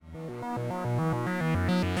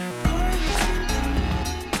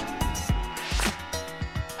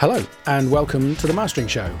Hello, and welcome to The Mastering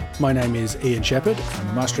Show. My name is Ian Shepherd. I'm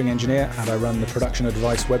a mastering engineer, and I run the Production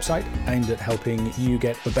Advice website aimed at helping you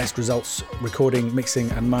get the best results recording, mixing,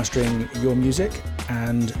 and mastering your music.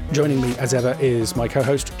 And joining me, as ever, is my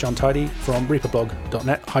co-host, John Tidy from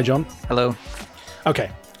reaperblog.net. Hi, John. Hello. Okay,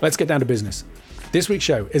 let's get down to business. This week's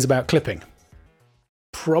show is about clipping.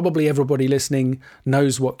 Probably everybody listening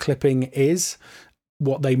knows what clipping is.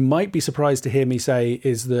 What they might be surprised to hear me say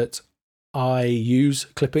is that I use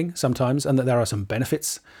clipping sometimes and that there are some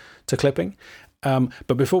benefits to clipping.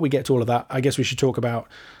 But before we get to all of that, I guess we should talk about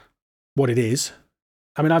what it is.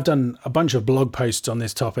 I mean, I've done a bunch of blog posts on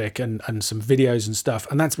this topic and some videos and stuff,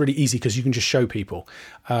 and that's really easy because you can just show people.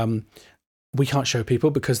 We can't show people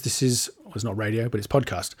because this is, well, it's not radio, but it's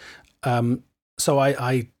podcast. So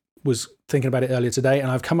I was thinking about it earlier today, and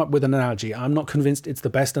I've come up with an analogy. I'm not convinced it's the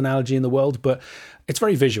best analogy in the world, but it's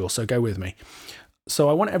very visual, so go with me.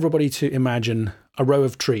 So I want everybody to imagine a row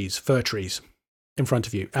of trees, fir trees, in front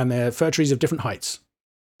of you, and they're fir trees of different heights.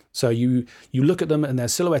 So you look at them and they're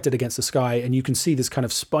silhouetted against the sky, and you can see this kind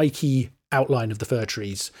of spiky outline of the fir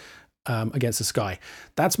trees against the sky.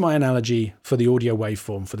 That's my analogy for the audio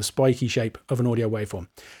waveform, for the spiky shape of an audio waveform.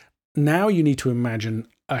 Now you need to imagine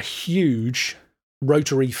a huge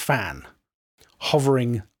rotary fan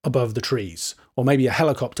hovering above the trees, or maybe a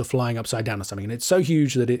helicopter flying upside down or something. And it's so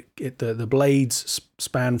huge that the blades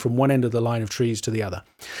span from one end of the line of trees to the other.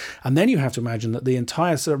 And then you have to imagine that the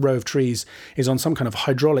entire row of trees is on some kind of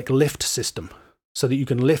hydraulic lift system so that you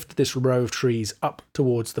can lift this row of trees up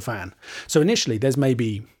towards the fan. So initially there's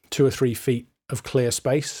maybe 2 or 3 feet of clear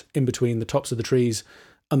space in between the tops of the trees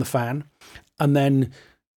and the fan. And then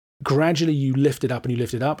gradually you lift it up and you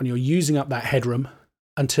lift it up, and you're using up that headroom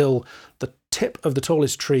until the tip of the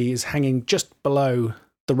tallest tree is hanging just below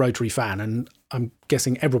the rotary fan. And I'm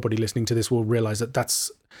guessing everybody listening to this will realize that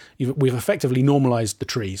we've effectively normalized the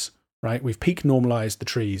trees, right? We've peak normalized the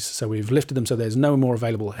trees. So we've lifted them so there's no more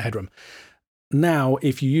available headroom. Now,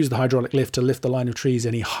 if you use the hydraulic lift to lift the line of trees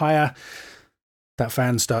any higher, that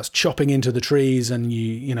fan starts chopping into the trees, and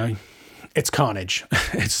you know, it's carnage.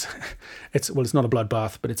 It's not a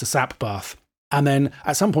bloodbath, but it's a sap bath. And then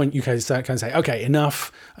at some point you can say, okay, enough.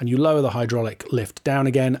 And you lower the hydraulic lift down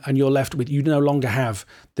again, and you're left with, you no longer have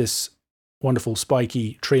this wonderful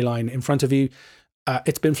spiky tree line in front of you.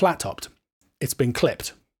 It's been flat topped. It's been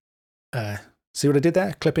clipped. See what I did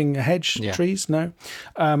there? Clipping a hedge, Yeah. trees? No.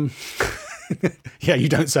 Yeah, you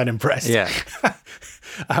don't sound impressed. Yeah.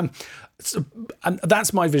 And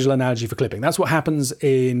that's my visual analogy for clipping. That's what happens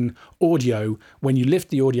in audio when you lift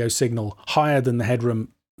the audio signal higher than the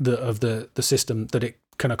headroom of the system that it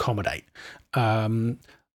can accommodate.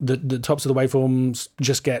 The tops of the waveforms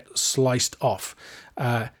just get sliced off.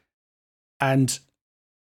 And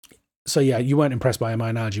so, yeah, you weren't impressed by my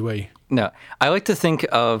analogy, were you? No, I like to think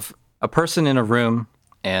of a person in a room,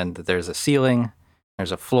 and there's a ceiling,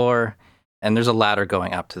 there's a floor, and there's a ladder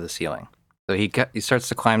going up to the ceiling. So he starts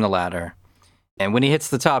to climb the ladder, and when he hits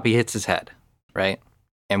the top, he hits his head, right?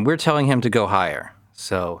 And we're telling him to go higher.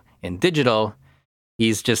 So in digital,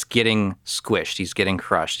 he's just getting squished. He's getting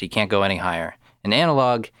crushed. He can't go any higher. In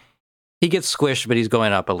analog, he gets squished, but he's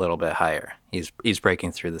going up a little bit higher. He's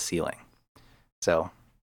breaking through the ceiling. So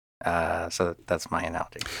that's my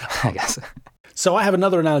analogy, I guess. So I have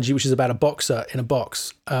another analogy, which is about a boxer in a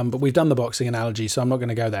box. But we've done the boxing analogy, so I'm not going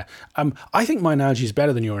to go there. I think my analogy is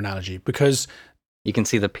better than your analogy because you can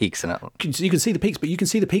see the peaks in it. You can see the peaks, but you can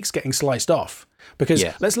see the peaks getting sliced off. Because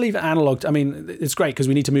Let's leave it analog. I mean, it's great because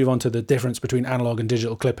we need to move on to the difference between analog and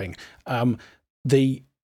digital clipping.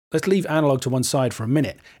 Let's leave analog to one side for a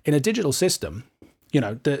minute. In a digital system,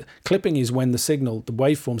 the clipping is when the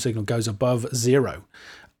waveform signal goes above 0.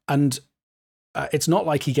 And it's not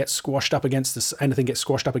like he gets squashed up against anything gets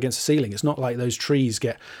squashed up against the ceiling. It's not like those trees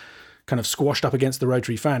get kind of squashed up against the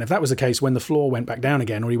rotary fan. If that was the case, when the floor went back down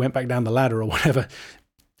again, or he went back down the ladder or whatever,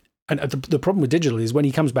 and the problem with digital is when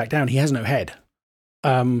he comes back down, he has no head.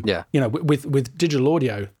 With digital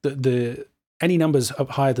audio, the any numbers up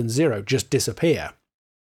higher than 0 just disappear.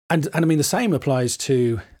 And I mean, the same applies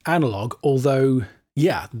to analog, although,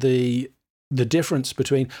 the difference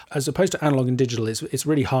between, as opposed to analog and digital, it's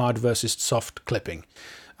really hard versus soft clipping.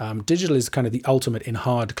 Digital is kind of the ultimate in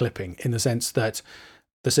hard clipping, in the sense that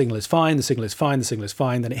the signal is fine, the signal is fine, the signal is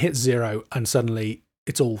fine, then it hits 0, and suddenly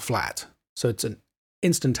it's all flat. So it's an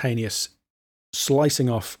instantaneous slicing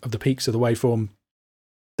off of the peaks of the waveform.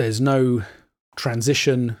 There's no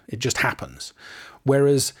transition, it just happens.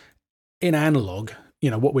 Whereas in analog,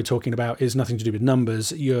 what we're talking about is nothing to do with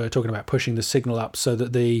numbers. You're talking about pushing the signal up so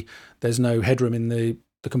that there's no headroom in the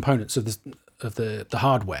components of the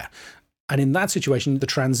hardware. And in that situation, the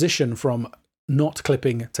transition from not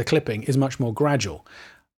clipping to clipping is much more gradual.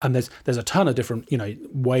 And there's a ton of different,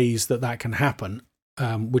 ways that can happen,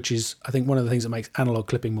 which is, I think, one of the things that makes analog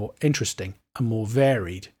clipping more interesting and more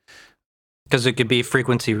varied. Because it could be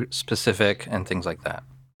frequency specific and things like that.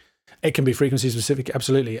 It can be frequency specific,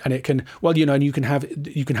 absolutely, and it can. Well, and you can have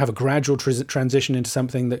a gradual transition into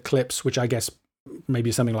something that clips, which I guess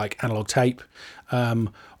maybe something like analog tape,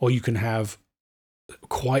 or you can have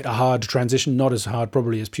quite a hard transition, not as hard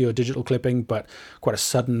probably as pure digital clipping, but quite a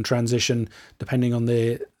sudden transition depending on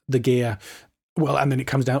the gear. Well, and then it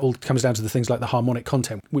comes down to the things like the harmonic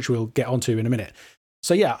content, which we'll get onto in a minute.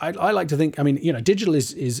 So yeah, I like to think. I mean, digital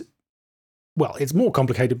is well, it's more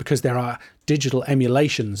complicated because there are digital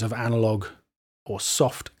emulations of analog or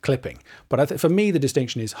soft clipping. But I think for me, the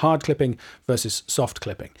distinction is hard clipping versus soft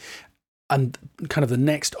clipping. And kind of the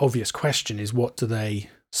next obvious question is, what do they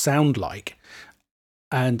sound like?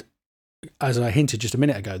 And as I hinted just a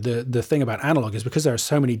minute ago, the thing about analog is because there are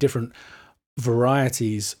so many different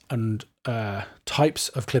varieties and types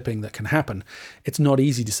of clipping that can happen, it's not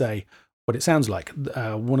easy to say what it sounds like.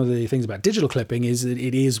 One of the things about digital clipping is that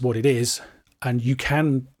it is what it is, and you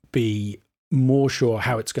can be more sure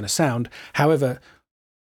how it's going to sound. However,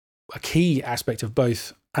 a key aspect of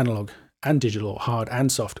both analog and digital, hard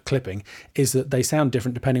and soft clipping, is that they sound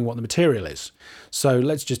different depending on what the material is. So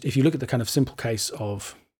if you look at the kind of simple case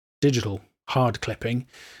of digital hard clipping,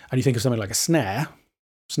 and you think of something like a snare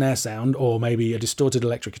sound, or maybe a distorted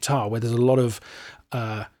electric guitar, where there's a lot of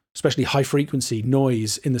especially high frequency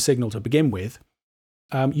noise in the signal to begin with,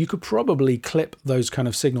 you could probably clip those kind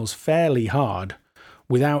of signals fairly hard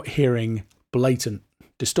without hearing blatant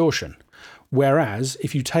distortion. Whereas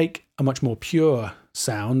if you take a much more pure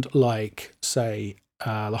sound, like, say,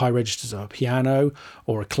 the high registers of a piano,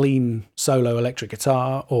 or a clean solo electric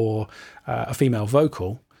guitar, or a female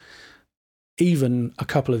vocal, even a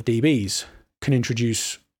couple of dBs can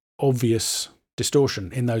introduce obvious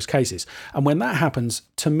distortion in those cases. And when that happens,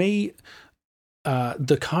 to me,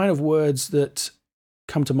 the kind of words that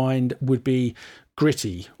come to mind would be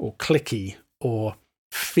gritty or clicky or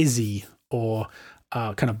fizzy or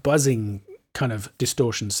kind of buzzing kind of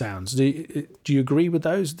distortion sounds. Do you agree with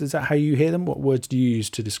those? Is that how you hear them? What words do you use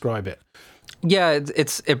to describe it? Yeah,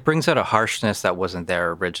 it brings out a harshness that wasn't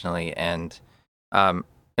there originally, and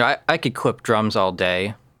I could clip drums all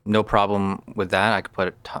day, no problem with that. I could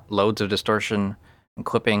put loads of distortion and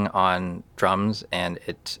clipping on drums, and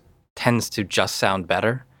it tends to just sound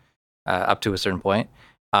better up to a certain point.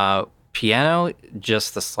 Piano,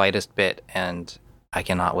 just the slightest bit, and I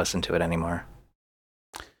cannot listen to it anymore.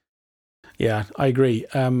 Yeah, I agree.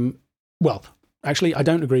 Well, actually, I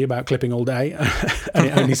don't agree about clipping all day and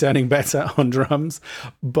it only sounding better on drums.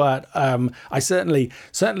 But I certainly,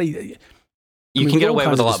 you can get away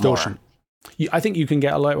with a lot more. I think you can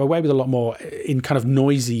get away with a lot more in kind of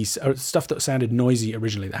noisy stuff that sounded noisy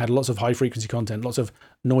originally, that had lots of high frequency content, lots of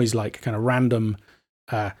noise, like kind of random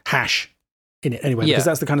hash in it anyway, because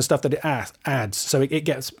that's the kind of stuff that it adds. So it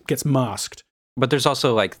gets masked. But there's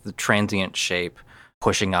also like the transient shape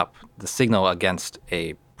pushing up the signal against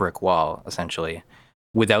a brick wall, essentially,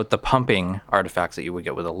 without the pumping artifacts that you would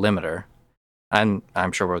get with a limiter. And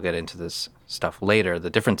I'm sure we'll get into this stuff later, the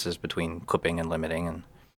differences between clipping and limiting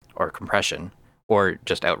or compression, or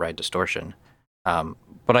just outright distortion.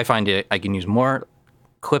 But I find I can use more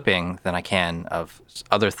clipping than I can of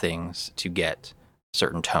other things to get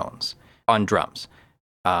certain tones on drums.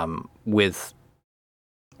 With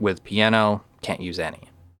piano, can't use any.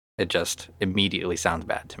 It just immediately sounds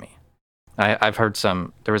bad to me. I've heard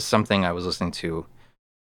there was something I was listening to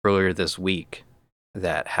earlier this week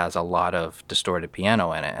that has a lot of distorted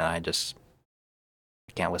piano in it, and I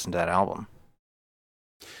can't listen to that album.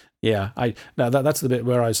 Yeah, that's the bit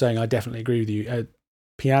where I was saying I definitely agree with you.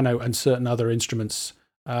 Piano and certain other instruments,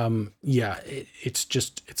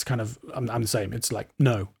 it's kind of, I'm the same. It's like,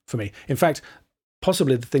 no, for me. In fact,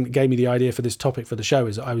 possibly the thing that gave me the idea for this topic for the show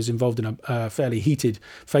is I was involved in a fairly heated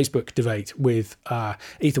Facebook debate with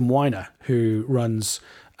Ethan Weiner, who runs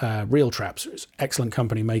Real Traps, an excellent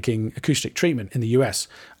company making acoustic treatment in the US.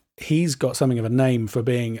 He's got something of a name for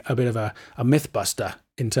being a bit of a myth buster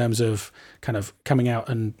in terms of kind of coming out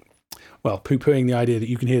and, well, poo-pooing the idea that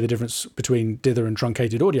you can hear the difference between dither and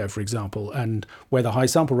truncated audio, for example, and whether high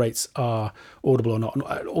sample rates are audible or not,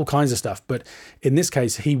 all kinds of stuff. But in this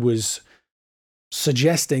case, he was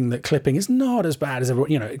suggesting that clipping is not as bad as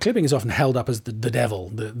everyone. Clipping is often held up as the devil,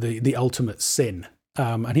 the ultimate sin.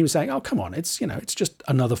 And he was saying, "Oh, come on, it's just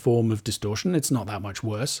another form of distortion. It's not that much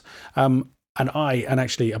worse." And I and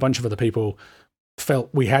actually a bunch of other people felt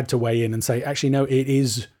we had to weigh in and say, actually, no, it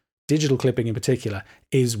is, digital clipping in particular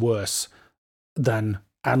is worse than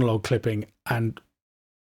analog clipping and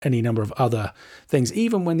any number of other things,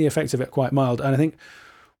 even when the effects of it are quite mild. And I think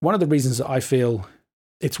one of the reasons that I feel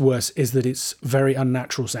it's worse is that it's very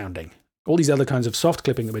unnatural sounding. All these other kinds of soft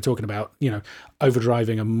clipping that we're talking about,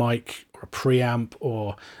 overdriving a mic or a preamp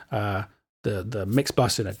or the mix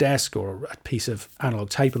bus in a desk or a piece of analog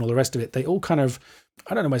tape and all the rest of it, they all kind of,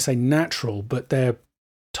 I don't know if I say natural, but they're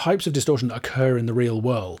types of distortion that occur in the real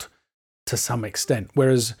world to some extent.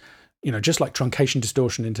 Whereas, just like truncation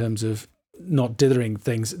distortion in terms of not dithering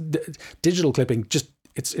things, digital clipping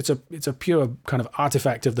it's a pure kind of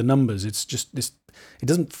artifact of the numbers. It's just this, it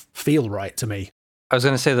doesn't feel right to me. I was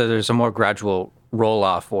going to say that there's a more gradual roll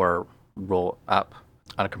off or roll up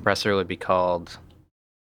on a compressor. It would be called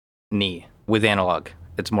knee. With analog,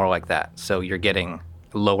 it's more like that. So you're getting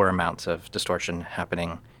lower amounts of distortion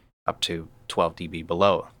happening up to 12 dB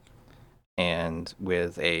below. And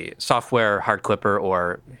with a software hard clipper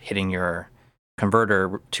or hitting your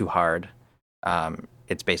converter too hard,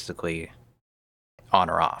 it's basically on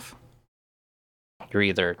or off. You're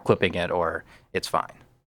either clipping it or it's fine.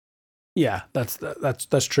 Yeah, that's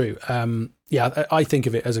true. I think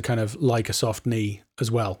of it as a kind of like a soft knee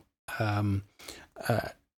as well. Although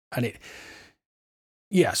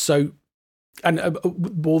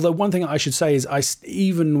one thing I should say is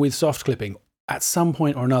even with soft clipping, at some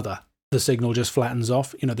point or another, the signal just flattens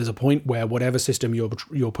off. There's a point where whatever system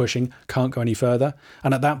you're pushing can't go any further.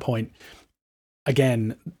 And at that point,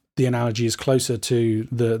 again, the analogy is closer to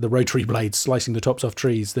the rotary blades slicing the tops off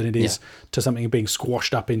trees than it is to something being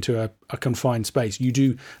squashed up into a confined space. You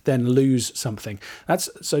do then lose something.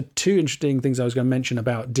 So two interesting things I was going to mention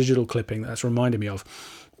about digital clipping that's reminded me of.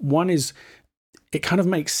 One is, it kind of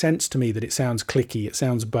makes sense to me that it sounds clicky, it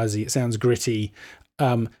sounds buzzy, it sounds gritty,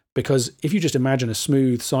 because if you just imagine a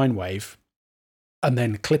smooth sine wave and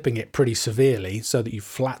then clipping it pretty severely so that you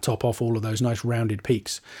flat top off all of those nice rounded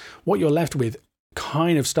peaks, what you're left with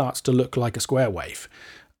kind of starts to look like a square wave,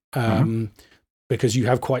 because you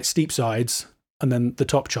have quite steep sides and then the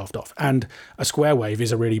top chopped off. And a square wave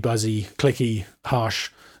is a really buzzy, clicky, harsh,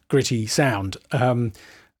 gritty sound.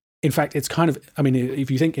 In fact, it's kind of,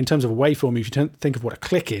 if you think in terms of a waveform, if you think of what a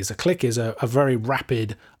click is a very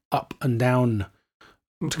rapid up and down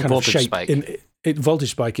kind voltage of shape spike.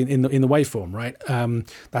 Voltage spike in the waveform, right?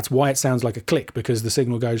 That's why it sounds like a click, because the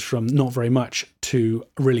signal goes from not very much to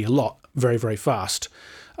really a lot very, very fast.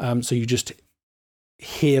 So you just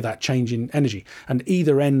hear that change in energy. And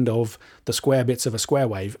either end of the square bits of a square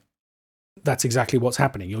wave, that's exactly what's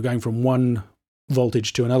happening. You're going from one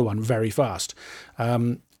voltage to another one very fast.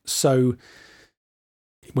 So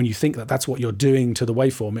when you think that that's what you're doing to the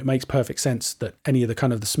waveform, it makes perfect sense that any of the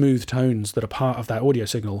kind of the smooth tones that are part of that audio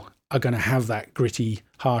signal are going to have that gritty,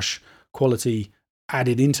 harsh quality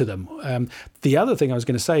added into them. The other thing I was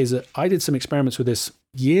going to say is that I did some experiments with this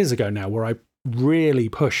years ago now, where I really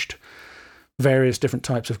pushed various different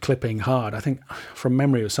types of clipping hard. I think from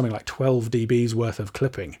memory it was something like 12 dBs worth of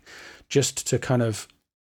clipping, just to kind of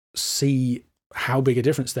see how big a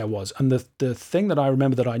difference there was. And the thing that I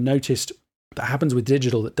remember that I noticed that happens with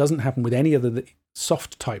digital that doesn't happen with any of the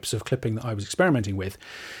soft types of clipping that I was experimenting with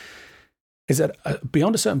is that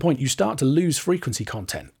beyond a certain point, you start to lose frequency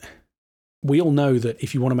content. We all know that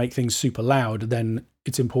if you want to make things super loud, then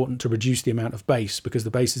it's important to reduce the amount of bass, because the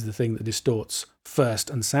bass is the thing that distorts first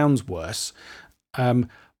and sounds worse.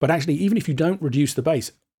 But actually, even if you don't reduce the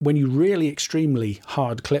bass, when you really extremely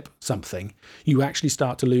hard clip something, you actually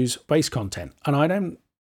start to lose bass content. And I don't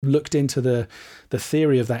looked into the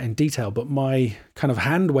theory of that in detail, but my kind of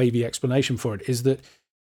hand wavy explanation for it is that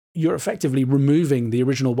you're effectively removing the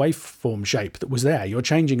original waveform shape that was there. You're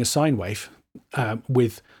changing a sine wave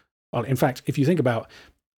in fact, if you think about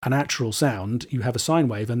a natural sound, you have a sine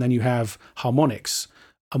wave and then you have harmonics.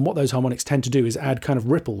 And what those harmonics tend to do is add kind of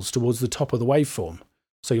ripples towards the top of the waveform.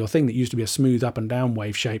 So your thing that used to be a smooth up and down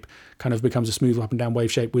wave shape kind of becomes a smooth up and down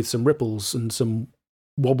wave shape with some ripples and some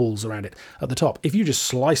wobbles around it at the top. If you just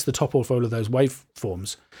slice the top off all of those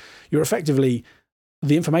waveforms, you're effectively,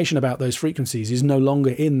 the information about those frequencies is no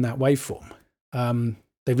longer in that waveform.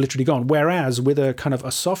 They've literally gone. Whereas with a kind of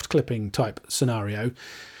a soft clipping type scenario,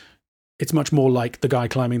 it's much more like the guy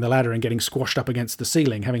climbing the ladder and getting squashed up against the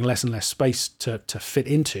ceiling, having less and less space to fit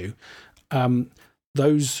into.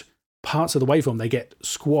 Those parts of the waveform, they get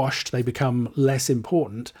squashed, they become less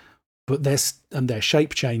important, but their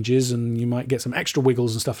shape changes and you might get some extra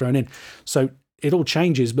wiggles and stuff thrown in. So it all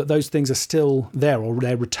changes, but those things are still there, or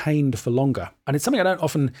they're retained for longer. And it's something I don't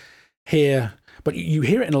often hear But you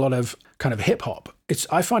hear it in a lot of kind of hip hop.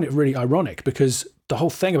 I find it really ironic because the whole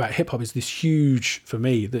thing about hip hop is this huge, for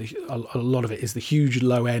me, a lot of it is the huge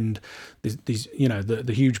low end, these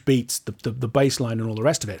the huge beats, the bass line and all the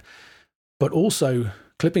rest of it. But also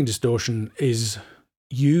clipping distortion is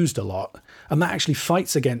used a lot, and that actually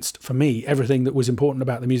fights against, for me, everything that was important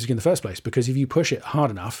about the music in the first place, because if you push it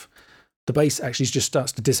hard enough, the bass actually just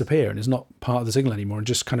starts to disappear and is not part of the signal anymore and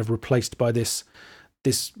just kind of replaced by this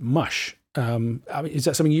mush. I mean, is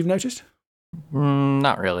that something you've noticed?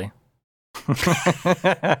 Not really.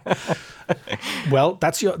 Well,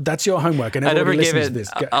 that's your homework, and I never gave to it this.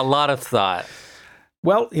 a lot of thought.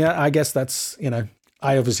 Well, yeah, I guess that's,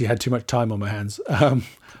 I obviously had too much time on my hands.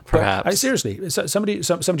 Perhaps. But, seriously, somebody.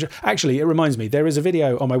 Actually, it reminds me. There is a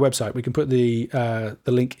video on my website. We can put the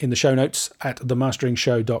link in the show notes at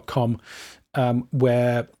themasteringshow.com,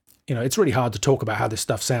 where it's really hard to talk about how this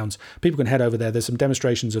stuff sounds. People can head over there. There's some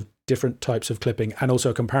demonstrations of different types of clipping and also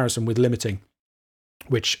a comparison with limiting,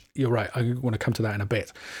 which you're right. I want to come to that in a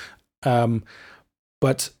bit.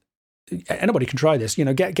 But anybody can try this.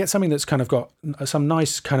 Get something that's kind of got some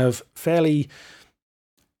nice kind of fairly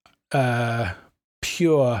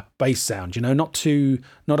pure bass sound, not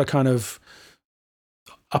a kind of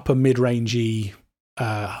upper mid-rangey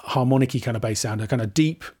harmonic-y kind of bass sound, a kind of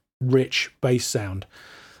deep, rich bass sound.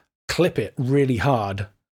 Clip it really hard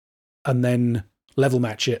and then level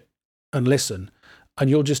match it and listen, and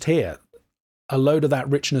you'll just hear a load of that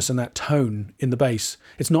richness and that tone in the bass.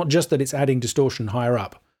 It's not just that it's adding distortion higher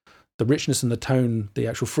up. The richness and the tone, the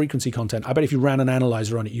actual frequency content, I bet if you ran an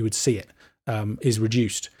analyzer on it, you would see it is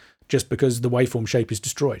reduced, just because the waveform shape is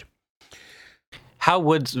destroyed. How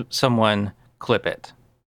would someone clip it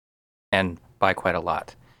and by quite a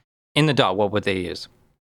lot? In the DAW, what would they use?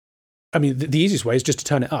 I mean, the easiest way is just to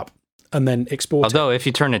turn it up and then export Although if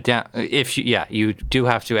you turn it down, you do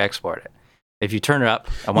have to export it. If you turn it up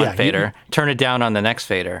on one fader, turn it down on the next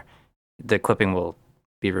fader, the clipping will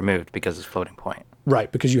be removed because it's floating point.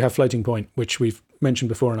 Right, because you have floating point, which we've mentioned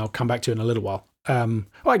before, and I'll come back to in a little while.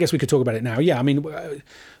 I guess we could talk about it now. Yeah, I mean...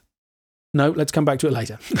 no, let's come back to it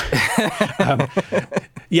later.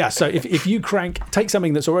 So if you take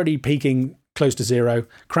something that's already peaking close to zero,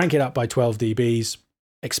 crank it up by 12 dBs,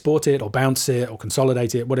 export it or bounce it or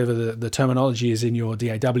consolidate it, whatever the terminology is in your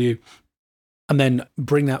DAW, and then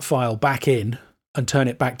bring that file back in and turn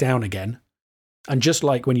it back down again. And just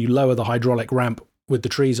like when you lower the hydraulic ramp with the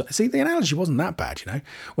trees, see, the analogy wasn't that bad,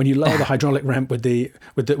 When you lower the hydraulic ramp with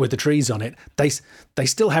the trees on it, they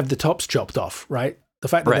still have the tops chopped off, right? The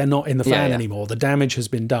fact that they're not in the fan anymore, the damage has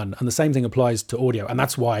been done. And the same thing applies to audio. And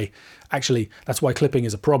that's why clipping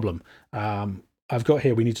is a problem. I've got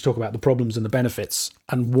here, we need to talk about the problems and the benefits.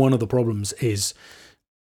 And one of the problems is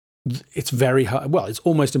it's very hard. Well, it's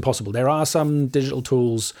almost impossible. There are some digital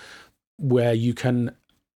tools where you can,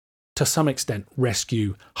 to some extent,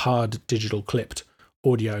 rescue hard digital clipped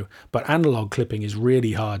audio. But analog clipping is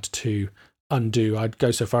really hard to undo. I'd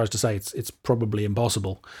go so far as to say it's probably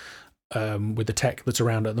impossible. With the tech that's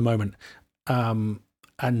around at the moment. So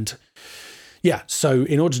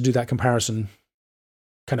in order to do that comparison,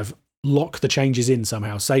 kind of lock the changes in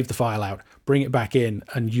somehow, save the file out, bring it back in,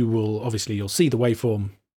 and you'll see the waveform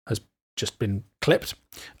has just been clipped.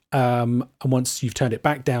 And once you've turned it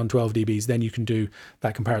back down 12 dBs, then you can do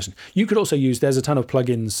that comparison. You could also there's a ton of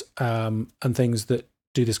plugins and things that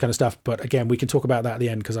do this kind of stuff. But again, we can talk about that at the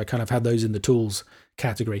end because I kind of had those in the tools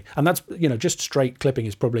category. And that's, just straight clipping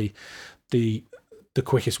is probably the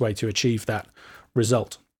quickest way to achieve that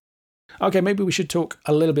result. Okay, maybe we should talk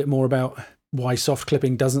a little bit more about why soft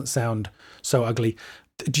clipping doesn't sound so ugly.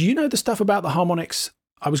 Do you know the stuff about the harmonics?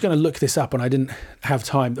 I was going to look this up and I didn't have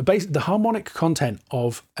time. The harmonic content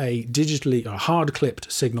of a digitally or hard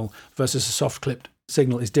clipped signal versus a soft clipped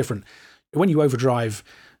signal is different. When you overdrive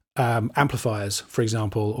amplifiers, for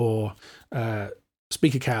example, or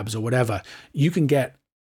speaker cabs or whatever, you can get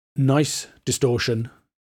nice distortion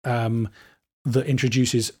that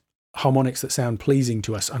introduces harmonics that sound pleasing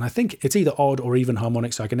to us. And I think it's either odd or even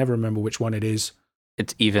harmonics. I can never remember which one it is.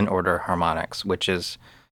 It's even order harmonics, which is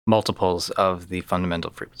multiples of the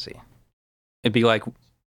fundamental frequency. It'd be like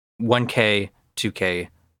 1K, 2K,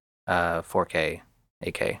 4K,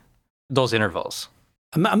 8K, those intervals.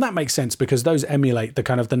 And that makes sense because those emulate the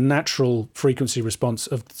kind of the natural frequency response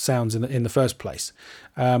of sounds in the first place.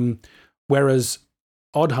 Whereas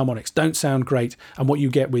odd harmonics don't sound great. And what you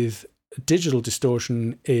get with digital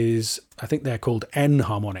distortion is, I think they're called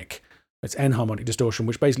N-harmonic. It's N-harmonic distortion,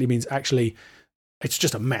 which basically means actually it's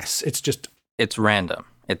just a mess. It's random.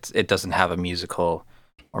 It doesn't have a musical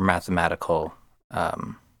or mathematical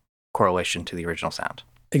correlation to the original sound.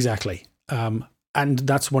 Exactly. And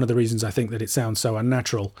that's one of the reasons I think that it sounds so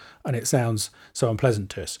unnatural and it sounds so unpleasant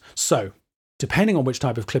to us. So, depending on which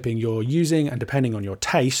type of clipping you're using and depending on your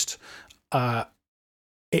taste,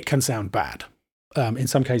 it can sound bad. In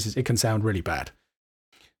some cases, it can sound really bad.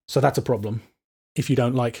 So that's a problem if you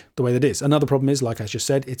don't like the way that it is. Another problem is, like I just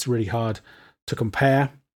said, it's really hard to compare.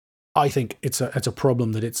 I think it's a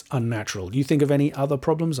problem that it's unnatural. Do you think of any other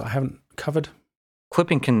problems I haven't covered?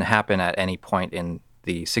 Clipping can happen at any point in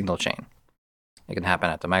the signal chain. It can happen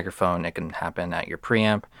at the microphone. It can happen at your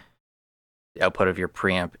preamp, the output of your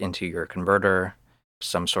preamp into your converter,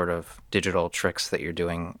 some sort of digital tricks that you're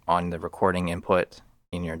doing on the recording input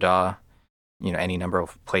in your DAW, any number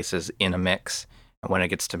of places in a mix. And when it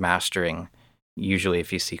gets to mastering, usually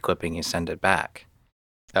if you see clipping, you send it back.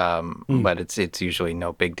 But it's usually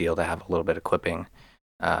no big deal to have a little bit of clipping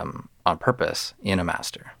on purpose in a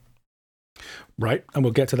master. Right, and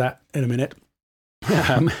we'll get to that in a minute.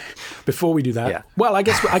 Before we do that, yeah. Well, I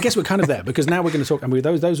guess we're kind of there, because now we're going to talk. I mean,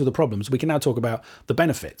 those are the problems. We can now talk about the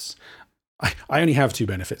benefits. I only have two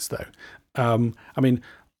benefits, though. I mean,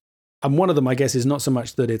 and one of them, I guess, is not so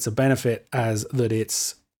much that it's a benefit as that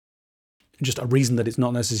it's just a reason that it's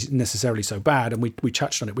not necessarily so bad. And we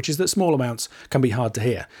touched on it, which is that small amounts can be hard to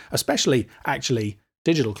hear, especially actually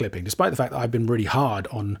digital clipping. Despite the fact that I've been really hard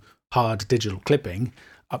on hard digital clipping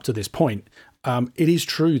up to this point, it is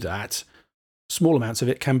true that small amounts of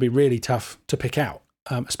it can be really tough to pick out,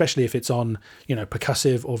 especially if it's on,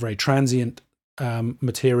 percussive or very transient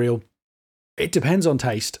material. It depends on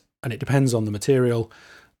taste and it depends on the material,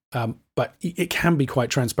 but it can be quite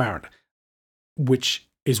transparent, which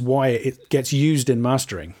is why it gets used in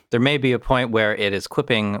mastering. There may be a point where it is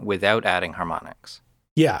clipping without adding harmonics.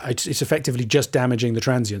 Yeah, it's effectively just damaging the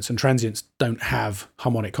transients, and transients don't have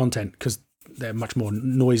harmonic content because they're much more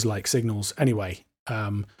noise-like signals anyway.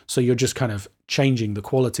 So you're just kind of changing the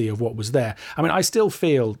quality of what was there. I mean, I still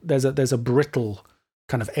feel there's a brittle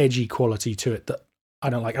kind of edgy quality to it that I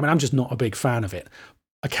don't like. I mean, I'm just not a big fan of it.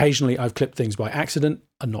 Occasionally I've clipped things by accident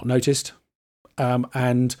and not noticed.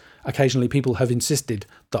 And occasionally people have insisted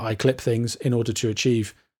that I clip things in order to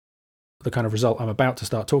achieve the kind of result I'm about to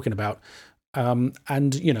start talking about. And,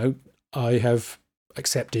 I have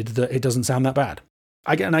accepted that it doesn't sound that bad.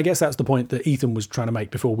 And I guess that's the point that Ethan was trying to make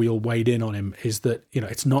before we all weighed in on him, is that,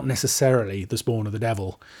 it's not necessarily the spawn of the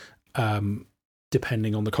devil,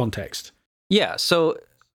 depending on the context. Yeah, so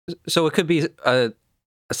it could be a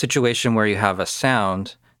situation where you have a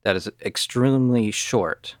sound that is extremely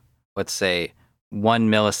short, let's say 1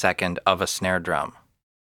 millisecond of a snare drum,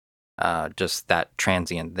 just that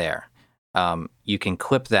transient there. You can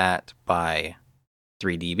clip that by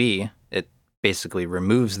 3 dB. It basically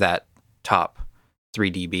removes that top 3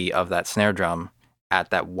 dB of that snare drum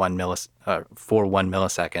at that 1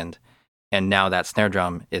 millisecond, and now that snare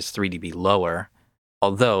drum is 3 dB lower,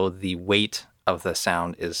 although the weight of the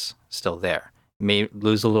sound is still there. It may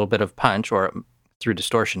lose a little bit of punch, or through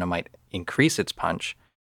distortion it might increase its punch,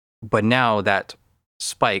 but now that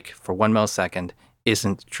spike for 1 millisecond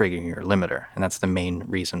isn't triggering your limiter, and that's the main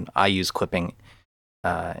reason I use clipping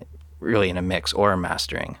really in a mix or a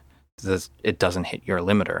mastering. It doesn't hit your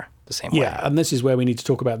limiter the same way. Yeah, and this is where we need to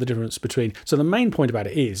talk about the difference between... So the main point about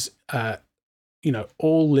it is,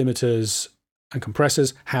 all limiters and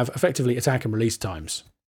compressors have effectively attack and release times.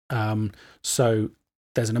 So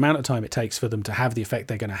there's an amount of time it takes for them to have the effect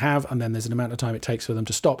they're going to have, and then there's an amount of time it takes for them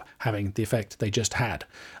to stop having the effect they just had.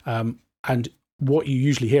 And what you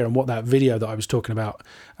usually hear, and what that video that I was talking about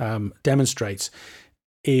demonstrates,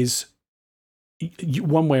 is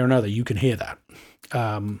one way or another you can hear that.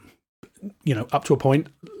 Up to a point.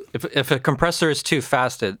 If a compressor is too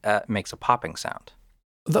fast, it makes a popping sound.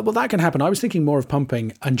 That can happen. I was thinking more of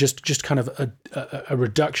pumping and just kind of a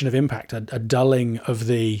reduction of impact, a dulling of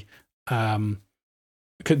the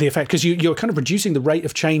effect, because you're kind of reducing the rate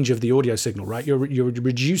of change of the audio signal, right? You're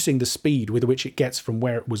reducing the speed with which it gets from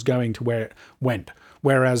where it was going to where it went.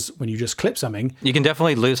 Whereas when you just clip something, you can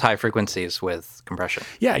definitely lose high frequencies with compression.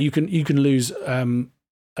 Yeah, you can lose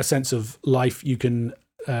a sense of life. You can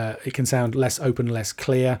it can sound less open, less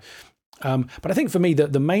clear. But I think for me,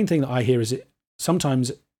 the main thing that I hear is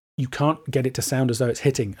sometimes you can't get it to sound as though it's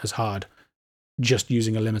hitting as hard just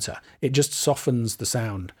using a limiter. It just softens the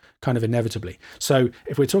sound kind of inevitably. So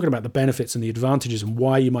if we're talking about the benefits and the advantages and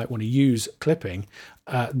why you might want to use clipping,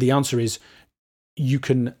 the answer is you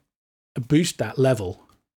can boost that level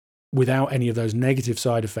without any of those negative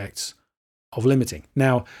side effects of limiting.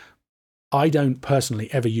 Now, I don't personally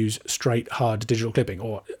ever use straight hard digital clipping,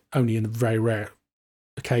 or only in very rare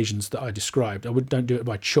occasions that I described. Don't do it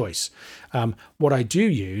by choice. What I do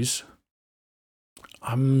use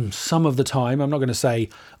Some of the time, I'm not going to say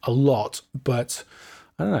a lot, but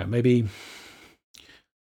I don't know, maybe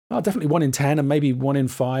definitely 1 in 10 and maybe 1 in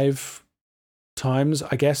 5 times,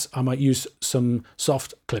 I guess, I might use some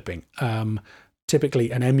soft clipping,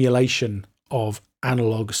 typically an emulation of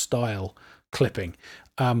analog style clipping,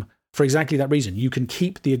 for exactly that reason. You can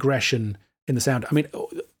keep the aggression in the sound. I mean,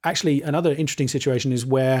 actually, another interesting situation is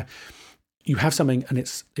where you have something and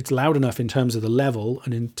it's loud enough in terms of the level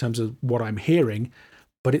and in terms of what I'm hearing,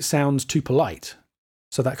 but it sounds too polite.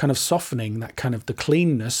 So that kind of softening, that kind of the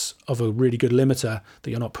cleanness of a really good limiter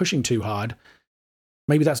that you're not pushing too hard,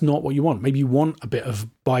 maybe that's not what you want. Maybe you want a bit of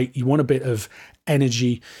bite, you want a bit of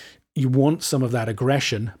energy, you want some of that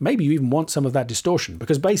aggression, maybe you even want some of that distortion,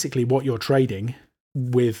 because basically what you're trading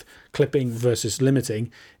with clipping versus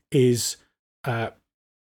limiting is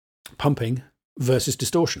pumping versus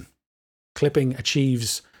distortion. Clipping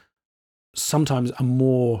achieves sometimes a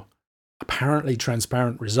more apparently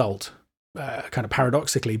transparent result, kind of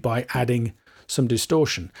paradoxically, by adding some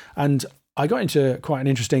distortion. And I got into quite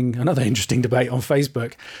another interesting debate on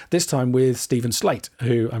Facebook, this time with Stephen Slate,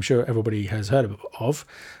 who I'm sure everybody has heard of,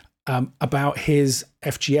 about his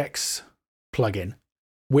FGX plugin,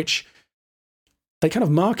 which they kind of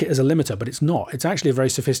market as a limiter, but it's not. It's actually a very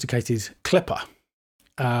sophisticated clipper.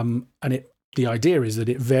 And the idea is that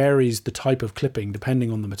it varies the type of clipping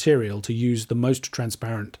depending on the material to use the most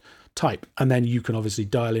transparent type. And then you can obviously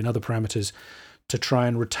dial in other parameters to try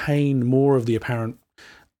and retain more of the apparent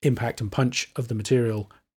impact and punch of the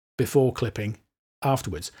material before clipping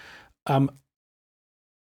afterwards. The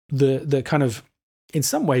kind of, in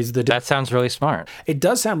some ways, that sounds really smart. It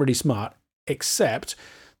does sound really smart, except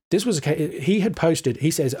this was a case, he had posted,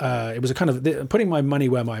 he says, it was a kind of putting my money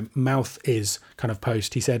where my mouth is kind of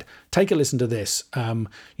post. He said, take a listen to this.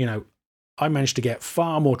 I managed to get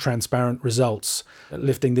far more transparent results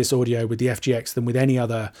lifting this audio with the FGX than with any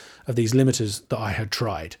other of these limiters that I had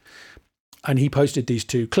tried. And he posted these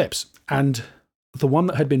 2 clips. And the one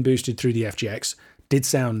that had been boosted through the FGX did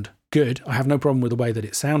sound good. I have no problem with the way that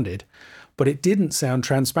it sounded, but it didn't sound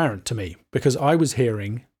transparent to me because I was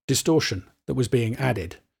hearing distortion that was being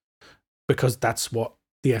added, because that's what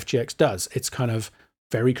the FGX does. It's kind of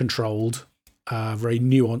very controlled, very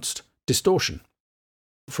nuanced distortion.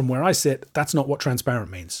 From where I sit, that's not what transparent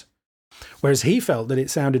means. Whereas he felt that it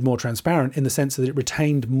sounded more transparent in the sense that it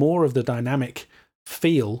retained more of the dynamic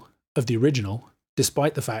feel of the original,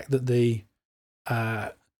 despite the fact that the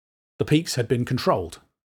peaks had been controlled.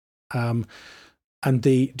 And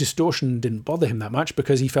the distortion didn't bother him that much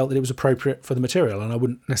because he felt that it was appropriate for the material, and I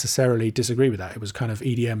wouldn't necessarily disagree with that. It was kind of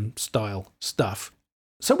EDM style stuff.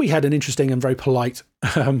 So we had an interesting and very polite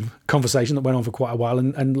conversation that went on for quite a while,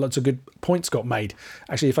 and lots of good points got made.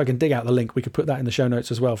 Actually, if I can dig out the link, we could put that in the show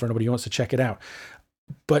notes as well for anybody who wants to check it out.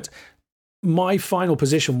 But my final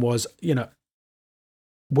position was, if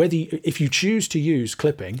you choose to use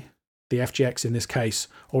clipping, the FGX in this case,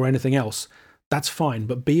 or anything else, that's fine,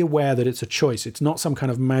 but be aware that it's a choice. It's not some kind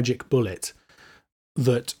of magic bullet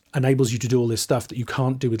that enables you to do all this stuff that you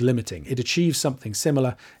can't do with limiting. It achieves something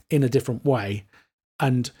similar in a different way.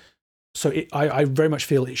 And so I very much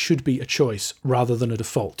feel it should be a choice rather than a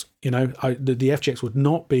default. The FGX would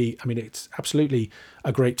not be, it's absolutely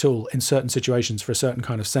a great tool in certain situations for a certain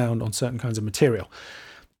kind of sound on certain kinds of material,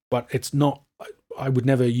 but it's not, I would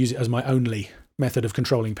never use it as my only method of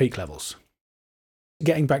controlling peak levels.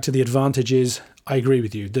 Getting back to the advantages, I agree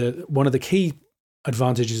with you. One of the key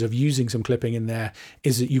advantages of using some clipping in there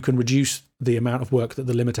is that you can reduce the amount of work that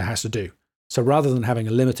the limiter has to do. So rather than having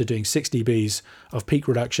a limiter doing 6 dBs of peak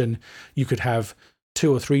reduction, you could have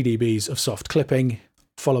 2 or 3 dBs of soft clipping,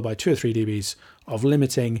 followed by 2 or 3 dBs of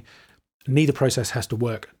limiting. Neither process has to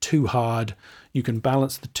work too hard. You can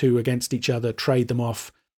balance the two against each other, trade them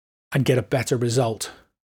off, and get a better result,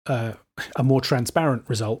 a more transparent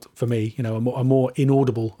result for me, a more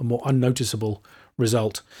inaudible, a more unnoticeable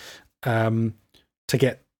result to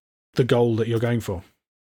get the goal that you're going for.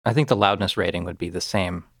 I think the loudness rating would be the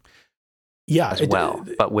same. Yeah, as well,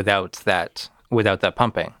 but without that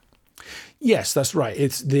pumping. Yes, that's right.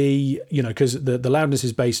 It's because the loudness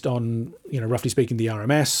is based on, roughly speaking, the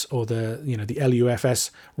RMS or the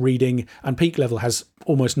LUFS reading, and peak level has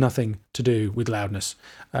almost nothing to do with loudness.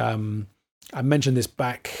 I mentioned this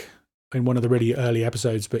back in one of the really early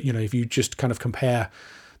episodes, but if you just kind of compare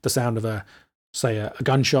the sound of a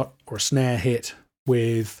gunshot or a snare hit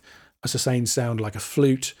with a sustained sound like a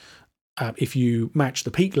flute, if you match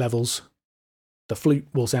the peak levels, the flute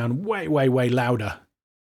will sound way, way, way louder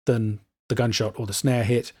than the gunshot or the snare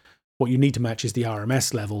hit. What you need to match is the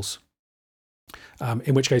RMS levels,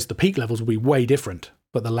 in which case the peak levels will be way different,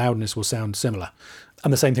 but the loudness will sound similar.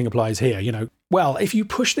 And the same thing applies here. Well, if you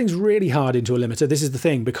push things really hard into a limiter, this is the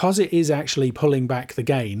thing, because it is actually pulling back the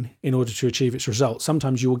gain in order to achieve its result,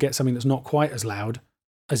 sometimes you will get something that's not quite as loud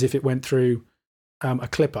as if it went through a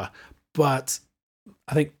clipper. But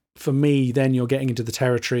I think for me, then you're getting into the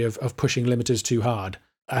territory of pushing limiters too hard.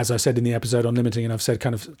 As I said in the episode on limiting, and I've said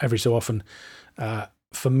kind of every so often,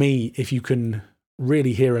 for me, if you can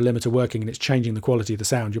really hear a limiter working and it's changing the quality of the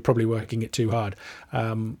sound, you're probably working it too hard.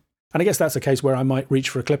 And I guess that's a case where I might reach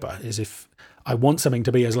for a clipper, is if I want something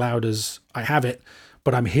to be as loud as I have it,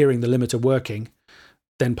 but I'm hearing the limiter working,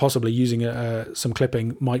 then possibly using some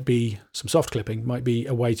clipping some soft clipping might be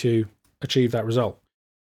a way to achieve that result.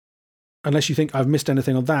 Unless you think I've missed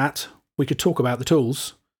anything on that, we could talk about the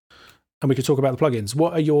tools and we could talk about the plugins.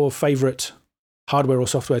 What are your favorite hardware or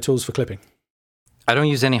software tools for clipping? I don't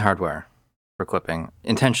use any hardware for clipping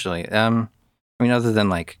intentionally. Other than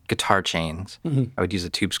like guitar chains, I would use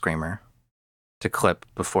a tube screamer to clip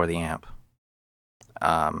before the amp.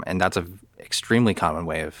 And that's an extremely common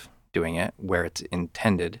way of doing it, where it's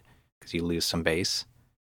intended, because you lose some bass.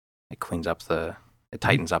 It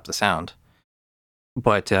tightens up the sound.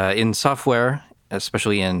 But in software,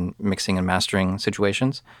 especially in mixing and mastering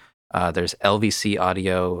situations, there's LVC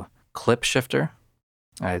Audio Clip Shifter.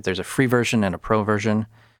 There's a free version and a pro version.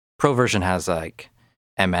 Pro version has like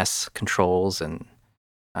MS controls, and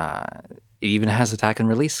it even has attack and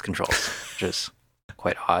release controls, which is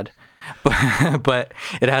quite odd. But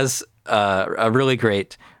it has a really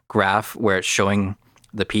great graph where it's showing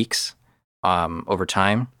the peaks over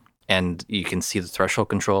time, and you can see the threshold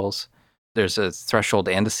controls. There's a threshold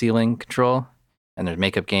and a ceiling control, and there's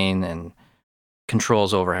makeup gain and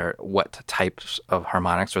controls over what types of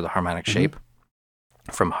harmonics or the harmonic shape,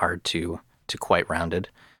 from hard to quite rounded.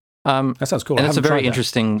 That sounds cool. And it's a very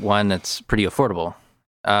interesting one that's pretty affordable.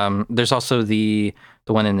 There's also the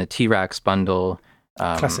one in the T-Rax bundle.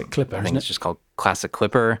 Classic Clipper, I think it's just called Classic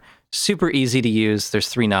Clipper. Super easy to use. There's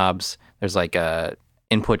 3 knobs. There's like a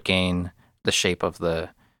input gain, the shape of the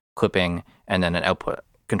clipping, and then an output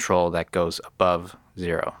control that goes above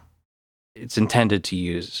 0. It's intended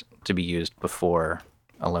to be used before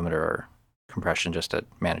a limiter or compression, just to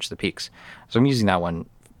manage the peaks. So I'm using that one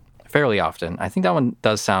fairly often. I think that one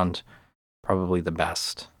does sound probably the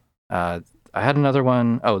best. I had another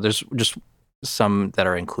one. Oh, there's just some that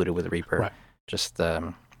are included with Reaper. Right. Just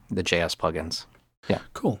the JS plugins. Yeah.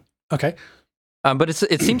 Cool. Okay. But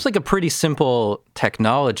it seems like a pretty simple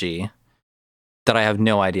technology that I have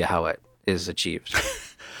no idea how it is achieved.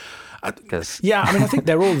 I think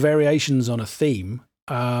they're all variations on a theme.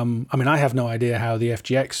 I have no idea how the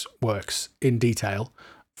FGX works in detail,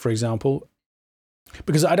 for example,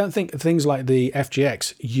 because I don't think things like the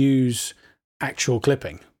FGX use actual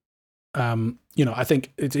clipping. I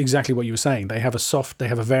think it's exactly what you were saying. They have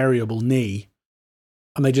a variable knee,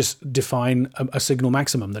 and they just define a signal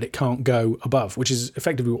maximum that it can't go above, which is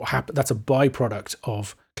effectively what happens. That's a byproduct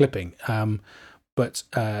of clipping.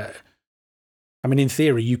 In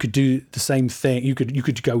theory, you could do the same thing. You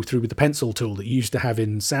could go through with the pencil tool that you used to have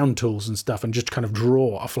in sound tools and stuff, and just kind of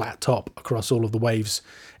draw a flat top across all of the waves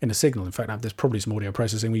in a signal. In fact, there's probably some audio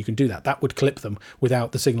processing where you can do that. That would clip them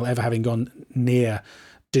without the signal ever having gone near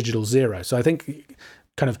digital 0. So I think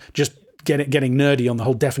kind of just getting nerdy on the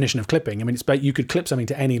whole definition of clipping. You could clip something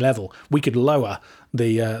to any level. We could lower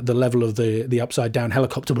the level of the upside down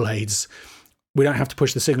helicopter blades. We don't have to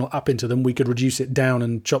push the signal up into them. We could reduce it down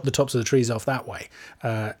and chop the tops of the trees off that way.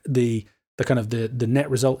 The net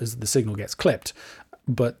result is that the signal gets clipped,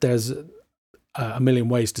 but there's a million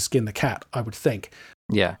ways to skin the cat, I would think.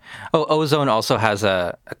 Yeah. Oh, Ozone also has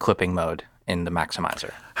a clipping mode in the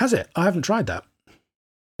maximizer. Has it? I haven't tried that.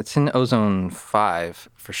 It's in Ozone 5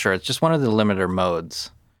 for sure. It's just one of the limiter modes.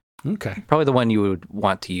 Okay. Probably the one you would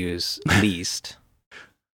want to use least.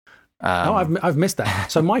 I've missed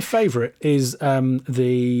that. So my favorite is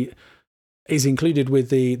included with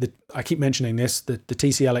the I keep mentioning this, the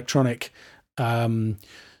TC Electronic it's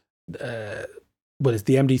the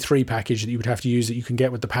MD3 package that you would have to use, that you can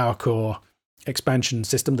get with the PowerCore expansion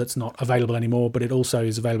system that's not available anymore, but it also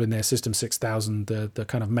is available in their System 6000, the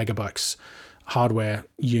kind of megabucks hardware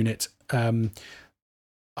unit.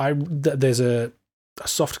 There's a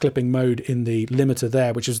soft clipping mode in the limiter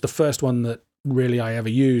there, which is the first one that really I ever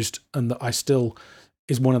used, and that I still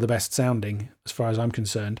is one of the best sounding as far as I'm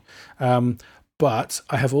concerned. But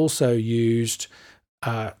I have also used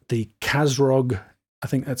the Kazrog, I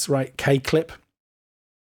think that's right, K-Clip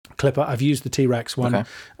clipper. I've used the T-Rax one. Okay.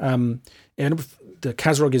 And the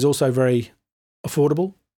Kazrog is also very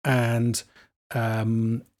affordable, and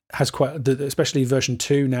has especially version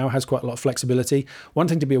 2 now has quite a lot of flexibility. One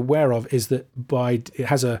thing to be aware of is that it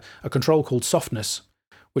has a control called softness,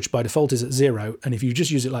 which by default is at 0. And if you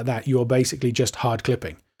just use it like that, you're basically just hard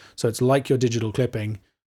clipping. So it's like your digital clipping,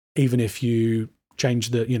 even if you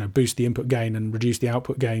change boost the input gain and reduce the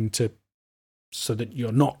output gain so that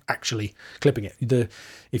you're not actually clipping it.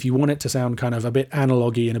 If you want it to sound kind of a bit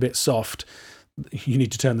analogy and a bit soft, you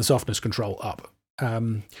need to turn the softness control up.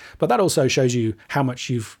 But that also shows you how much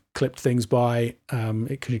you've clipped things by.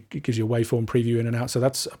 It gives you a waveform preview in and out. So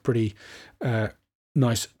that's a pretty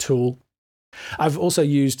nice tool. I've also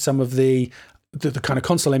used some of the kind of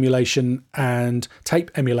console emulation and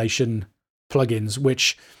tape emulation plugins,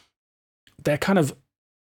 which they're kind of,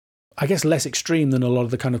 I guess, less extreme than a lot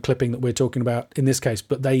of the kind of clipping that we're talking about in this case,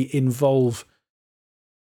 but they involve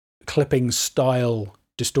clipping style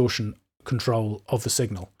distortion control of the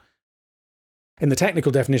signal. In the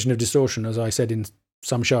technical definition of distortion, as I said in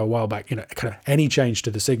some show a while back, kind of any change to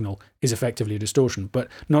the signal is effectively a distortion, but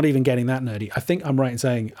not even getting that nerdy. I think I'm right in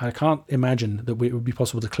saying I can't imagine that it would be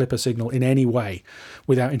possible to clip a signal in any way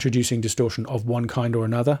without introducing distortion of one kind or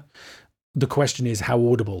another. The question is, how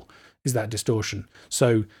audible is that distortion?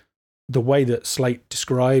 So the way that Slate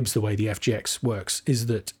describes the way the FGX works is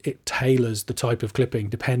that it tailors the type of clipping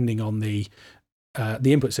depending on the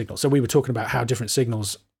input signal. So we were talking about how different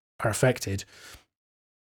signals are affected.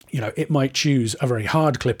 It might choose a very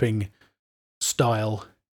hard clipping style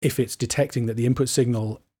if it's detecting that the input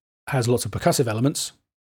signal has lots of percussive elements,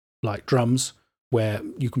 like drums, where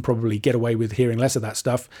you can probably get away with hearing less of that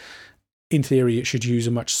stuff. In theory, it should use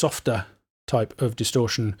a much softer type of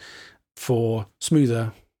distortion for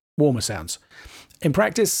smoother, warmer sounds. In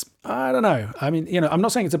practice, I don't know. I mean, I'm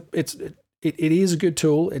not saying it is a good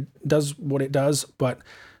tool. It does what it does, but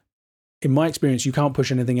in my experience, you can't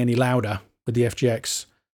push anything any louder with the FGX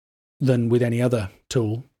than with any other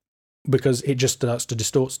tool, because it just starts to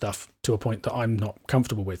distort stuff to a point that I'm not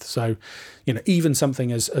comfortable with. So, even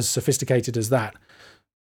something as sophisticated as that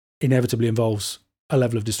inevitably involves a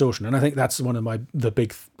level of distortion. And I think that's one of the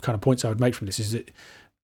big kind of points I would make from this, is that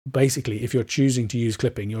basically, if you're choosing to use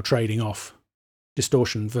clipping, you're trading off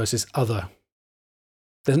distortion versus other.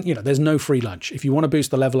 There's no free lunch. If you want to boost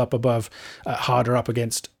the level up above, harder up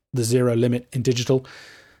against the zero limit in digital,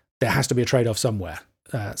 there has to be a trade-off somewhere.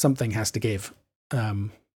 Something has to give.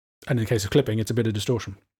 And in the case of clipping, it's a bit of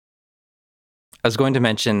distortion. I was going to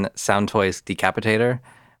mention Soundtoys Decapitator,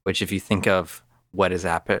 which, if you think of what is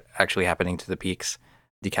actually happening to the peaks,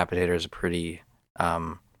 Decapitator is a pretty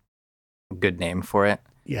good name for it.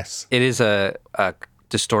 Yes. It is a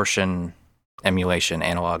distortion emulation,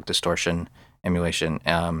 analog distortion emulation.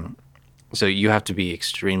 So you have to be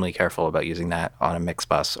extremely careful about using that on a mix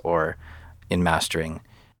bus or in mastering.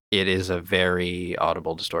 It is a very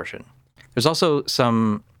audible distortion. There's also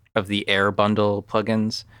some of the Air Bundle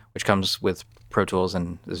plugins, which comes with Pro Tools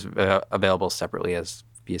and is available separately as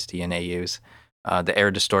VST and AUs. The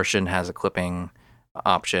Air Distortion has a clipping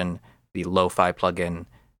option. The Lo-Fi plugin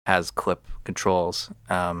has clip controls.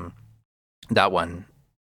 That one,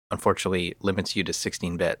 unfortunately, limits you to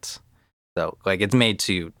 16 bits. So, it's made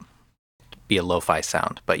to be a lo-fi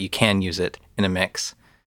sound, but you can use it in a mix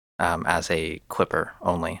as a clipper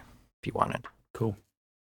only if you wanted. Cool.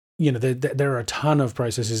 There are a ton of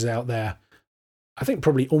processes out there. I think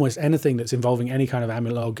probably almost anything that's involving any kind of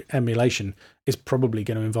analog emulation is probably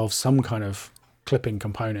going to involve some kind of clipping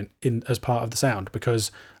component as part of the sound,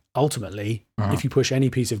 because ultimately, if you push any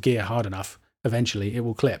piece of gear hard enough, eventually it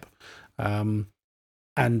will clip. Well,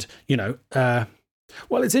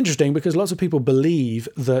 it's interesting because lots of people believe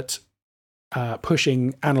that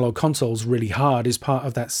pushing analog consoles really hard is part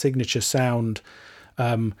of that signature sound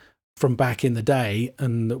from back in the day,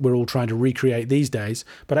 and that we're all trying to recreate these days.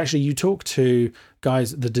 But actually, you talk to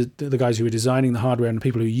guys, the guys who were designing the hardware and the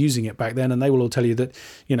people who were using it back then, and they will all tell you that,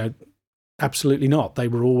 absolutely not. They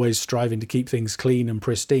were always striving to keep things clean and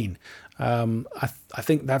pristine. I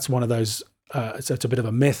think that's one of those. It's a bit of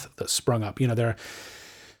a myth that's sprung up.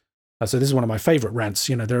 So this is one of my favorite rants.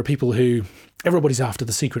 There are people who, everybody's after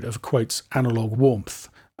the secret of, quotes, analog warmth.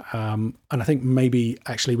 And I think maybe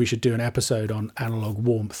actually we should do an episode on analog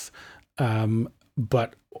warmth.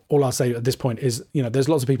 But all I'll say at this point is, there's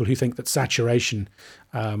lots of people who think that saturation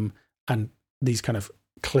and these kind of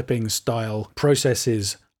clipping style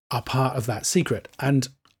processes are part of that secret. And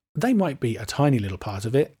they might be a tiny little part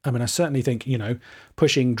of it. I mean, I certainly think,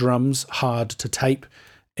 pushing drums hard to tape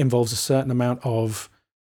involves a certain amount of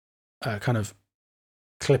kind of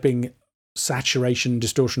clipping saturation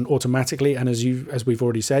distortion automatically, and as we've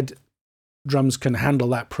already said, drums can handle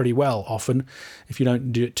that pretty well often if you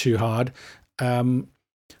don't do it too hard.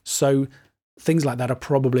 So things like that are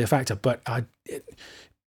probably a factor, but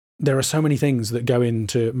there are so many things that go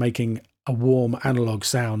into making a warm analog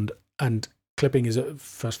sound, and clipping is,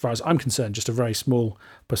 as far as I'm concerned, just a very small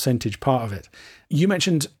percentage part of it. You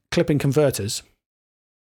mentioned clipping converters,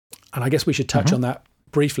 and I guess we should touch on that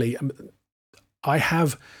briefly. I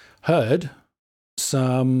have heard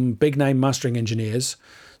some big name mastering engineers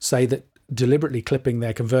say that deliberately clipping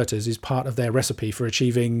their converters is part of their recipe for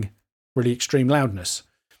achieving really extreme loudness.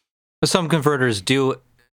 Some converters do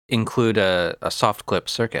include a soft clip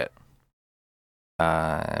circuit.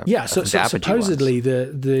 So supposedly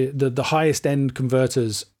the highest end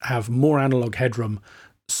converters have more analog headroom,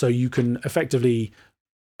 so you can effectively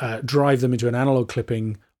drive them into an analog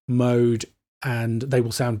clipping mode, and they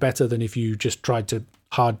will sound better than if you just tried to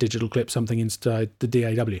hard digital clip something inside the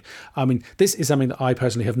DAW. I mean, this is something that I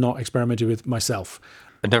personally have not experimented with myself.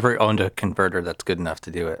 I've never owned a converter that's good enough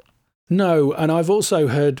to do it. No, and I've also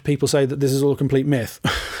heard people say that this is all a complete myth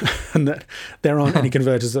and that there aren't any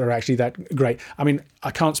converters that are actually that great. I mean,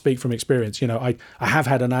 I can't speak from experience. You know, I have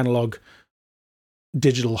had an analog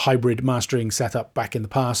digital hybrid mastering setup back in the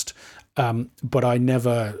past, but I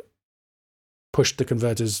never pushed the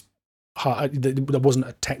converters hard. There wasn't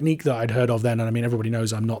a technique that I'd heard of then, and I mean, everybody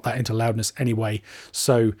knows I'm not that into loudness anyway,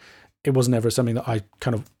 so it wasn't ever something that I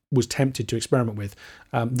kind of was tempted to experiment with.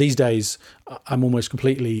 These days, I'm almost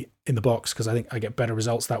completely in the box because I think I get better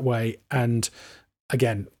results that way. And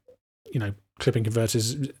again, you know, clipping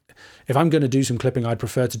converters, if I'm going to do some clipping, I'd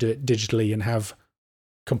prefer to do it digitally and have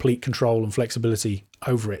complete control and flexibility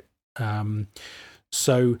over it.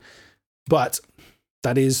 But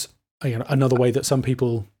that is, you know, another way that some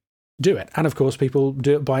people do it. And of course, people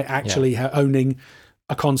do it by actually owning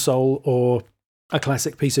a console or a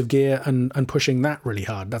classic piece of gear and pushing that really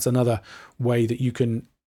hard. That's another way that you can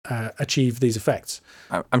achieve these effects.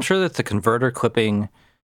 I'm sure that the converter clipping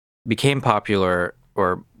became popular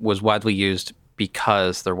or was widely used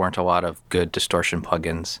because there weren't a lot of good distortion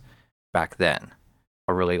plugins back then,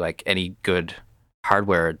 or really like any good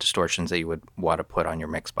hardware distortions that you would want to put on your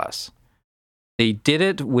mix bus. They did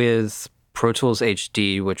it with Pro Tools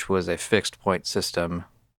HD, which was a fixed point system.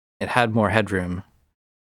 It had more headroom,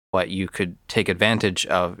 but you could take advantage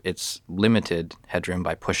of its limited headroom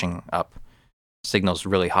by pushing up signals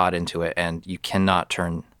really hot into it, and you cannot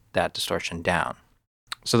turn that distortion down.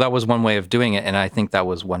 So that was one way of doing it, and I think that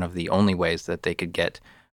was one of the only ways that they could get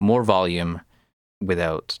more volume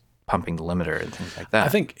without pumping the limiter and things like that. I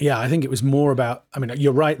think it was more about, I mean,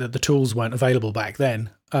 you're right that the tools weren't available back then,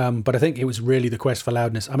 but I think it was really the quest for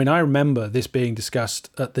loudness. I mean, I remember this being discussed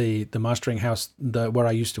at the mastering house where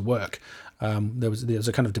I used to work. There was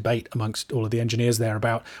a kind of debate amongst all of the engineers there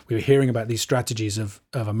about, we were hearing about these strategies of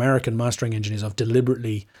American mastering engineers of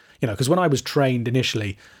deliberately, you know, because when I was trained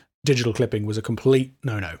initially, digital clipping was a complete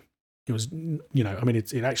no-no. It was, you know, I mean,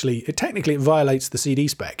 it technically violates the CD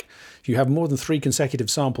spec. If you have more than 3 consecutive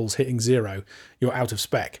samples hitting 0, you're out of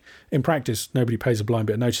spec. In practice, nobody pays a blind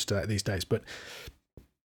bit of notice to that these days. But,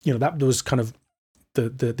 you know, that was kind of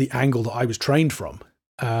the angle that I was trained from.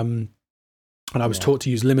 And I was taught to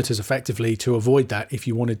use limiters effectively to avoid that if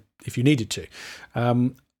you needed to.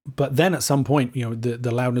 But then at some point, you know, the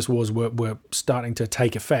loudness wars were starting to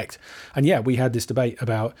take effect. And we had this debate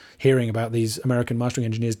about hearing about these American mastering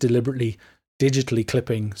engineers deliberately digitally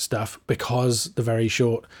clipping stuff because the very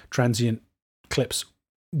short transient clips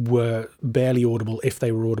were barely audible, if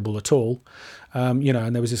they were audible at all. You know,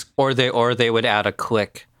 and there was this... Or they would add a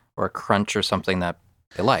click or a crunch or something that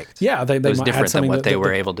they liked. Yeah, they was might different add something than what they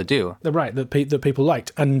were able to do. Right, that people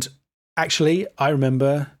liked. And actually, I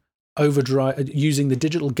remember using the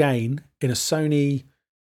digital gain in a Sony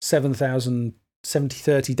 7000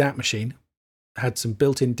 7030 DAT machine, had some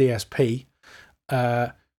built-in DSP,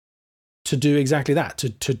 to do exactly that,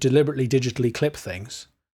 to deliberately digitally clip things,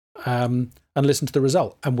 and listen to the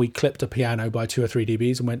result. And we clipped a piano by 2 or 3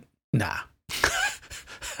 dBs and went, nah.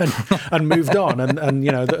 and moved on, and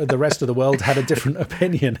you know, the rest of the world had a different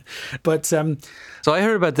opinion. But so I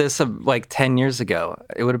heard about this like 10 years ago.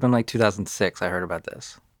 It would have been like 2006. I heard about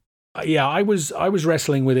this. I was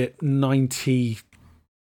wrestling with it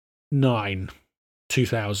 99,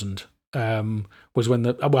 2000 was when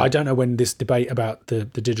I don't know when this debate about the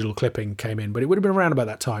digital clipping came in, but it would have been around about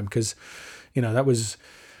that time, because you know, that was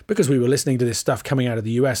because we were listening to this stuff coming out of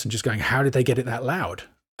the US and just going, how did they get it that loud?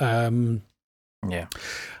 Yeah.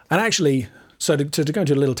 And actually, so to go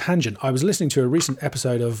into a little tangent, I was listening to a recent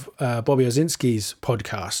episode of Bobby Owsinski's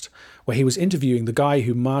podcast where he was interviewing the guy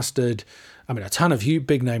who mastered, I mean, a ton of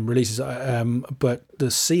big name releases, but the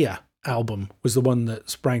Sia album was the one that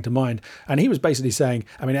sprang to mind. And he was basically saying,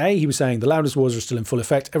 I mean, he was saying the loudness wars are still in full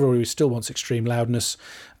effect. Everybody still wants extreme loudness.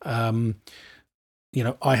 You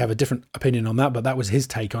know, I have a different opinion on that, but that was his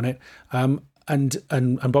take on it. And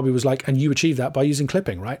Bobby was like, and you achieve that by using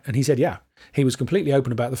clipping, right? And he said, yeah. He was completely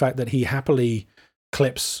open about the fact that he happily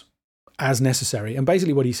clips as necessary. And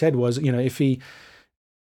basically what he said was, if he,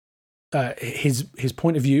 his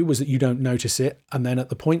point of view was that you don't notice it. And then at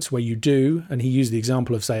the points where you do, and he used the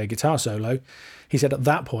example of, say, a guitar solo, he said at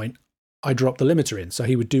that point, I dropped the limiter in. So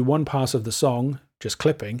he would do one pass of the song, just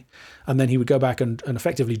clipping, and then he would go back and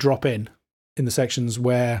effectively drop in the sections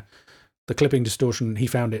where the clipping distortion, he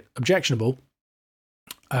found it objectionable,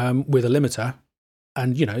 with a limiter.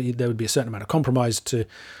 And, there would be a certain amount of compromise to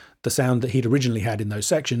the sound that he'd originally had in those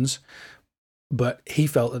sections. But he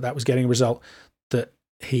felt that was getting a result that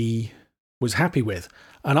he was happy with.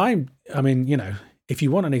 And I mean, if you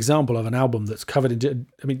want an example of an album that's covered in,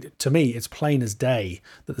 to me, it's plain as day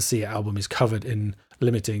that the Sia album is covered in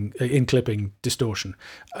clipping distortion.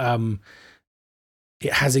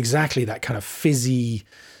 It has exactly that kind of fizzy,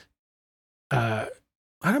 I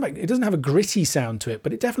don't know, it doesn't have a gritty sound to it,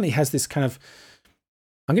 but it definitely has this kind of,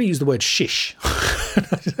 I'm going to use the word shish.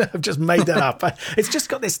 I've just made that up. It's just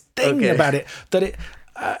got this thing about it that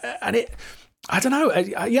I don't know.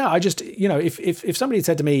 I just, if somebody had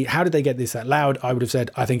said to me, how did they get this that loud? I would have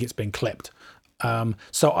said, I think it's been clipped.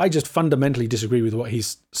 So I just fundamentally disagree with what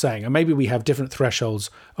he's saying. And maybe we have different thresholds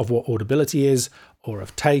of what audibility is, or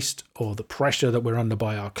of taste, or the pressure that we're under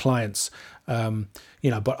by our clients.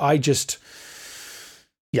 But I just,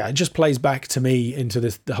 it just plays back to me into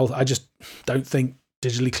the whole, I just don't think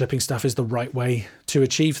digitally clipping stuff is the right way to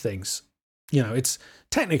achieve things. It's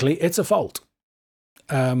technically, it's a fault.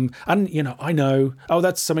 And I know,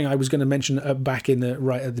 that's something I was going to mention back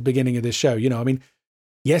right at the beginning of this show.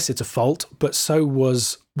 Yes, it's a fault, but so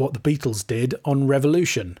was what the Beatles did on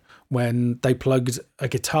Revolution when they plugged a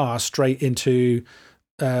guitar straight into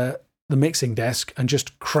the mixing desk and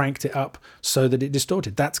just cranked it up so that it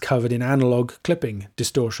distorted. That's covered in analog clipping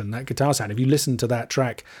distortion, that guitar sound. If you listen to that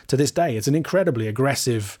track to this day, it's an incredibly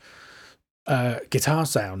aggressive guitar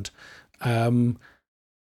sound. And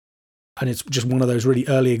it's just one of those really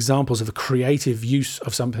early examples of a creative use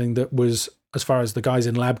of something that was, as far as the guys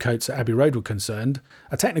in lab coats at Abbey Road were concerned,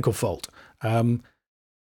 a technical fault.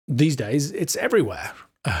 These days, it's everywhere.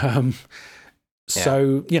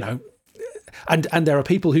 So, and there are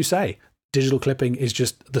people who say digital clipping is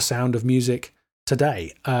just the sound of music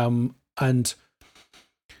today. And,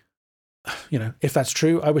 if that's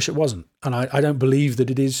true, I wish it wasn't. And I don't believe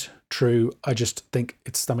that it is true. I just think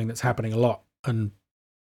it's something that's happening a lot. And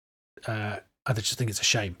I just think it's a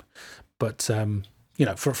shame. But,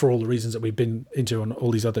 for all the reasons that we've been into on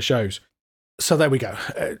all these other shows. So there we go.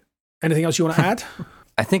 Anything else you want to add?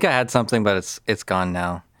 I think I had something, but it's gone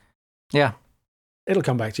now. Yeah. It'll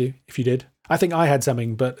come back to you if you did. I think I had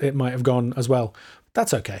something, but it might have gone as well.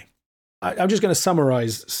 That's okay. I'm just going to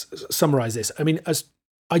summarize this. I mean, as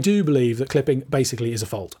I do believe that clipping basically is a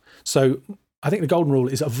fault. So I think the golden rule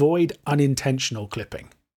is avoid unintentional clipping.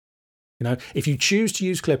 If you choose to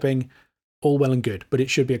use clipping, all well and good, but it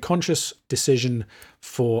should be a conscious decision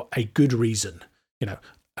for a good reason,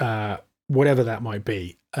 whatever that might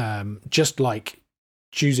be. Just like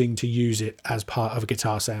choosing to use it as part of a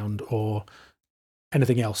guitar sound or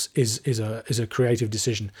anything else is a creative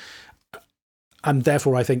decision. And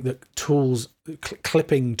therefore, I think that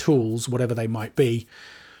clipping tools, whatever they might be,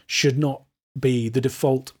 should not be the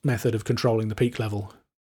default method of controlling the peak level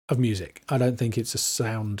of music. I don't think it's a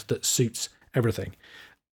sound that suits everything.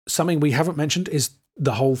 Something we haven't mentioned is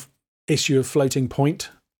the whole issue of floating point.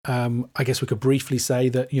 I guess we could briefly say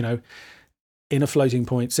that, in a floating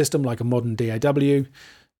point system like a modern DAW,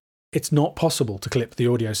 it's not possible to clip the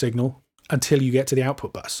audio signal until you get to the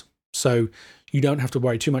output bus. So you don't have to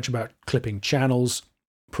worry too much about clipping channels,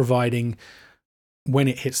 providing when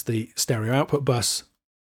it hits the stereo output bus,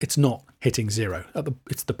 it's not hitting zero.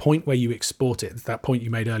 It's the point where you export it. It's that point you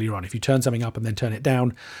made earlier on. If you turn something up and then turn it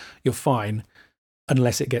down, you're fine,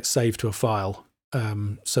 unless it gets saved to a file.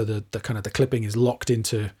 So the kind of the clipping is locked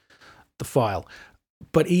into the file.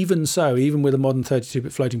 But even so, even with a modern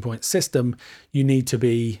 32-bit floating point system, you need to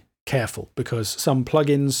be careful because some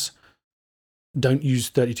plugins don't use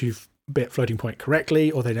 32-bit floating point correctly,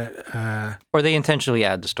 or they don't, or they intentionally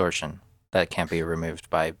add distortion that can't be removed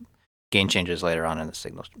by gain changes later on in the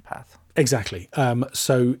signal path. Exactly.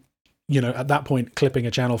 So, at that point, clipping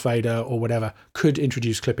a channel fader or whatever could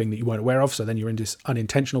introduce clipping that you weren't aware of. So then you're in this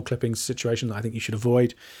unintentional clipping situation that I think you should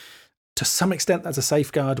avoid. To some extent, that's a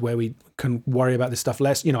safeguard where we can worry about this stuff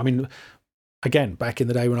less. Again, back in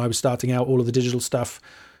the day when I was starting out, all of the digital stuff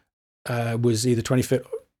was either 24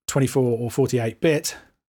 or 48-bit,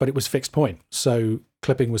 but it was fixed point. So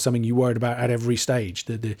clipping was something you worried about at every stage.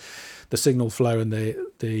 The signal flow and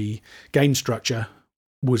the gain structure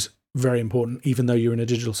was very important, even though you're in a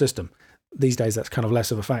digital system. These days, that's kind of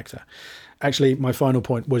less of a factor. Actually, my final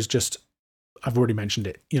point was just, I've already mentioned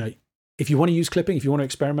it. If you want to use clipping, if you want to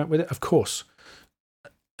experiment with it, of course,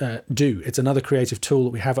 do. It's another creative tool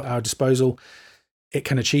that we have at our disposal. It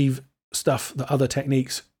can achieve stuff that other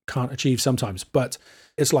techniques can't achieve sometimes, but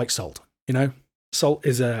it's like salt. Salt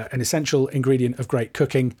is an essential ingredient of great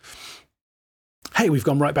cooking. Hey, we've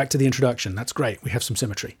gone right back to the introduction. That's great. We have some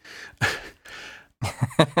symmetry.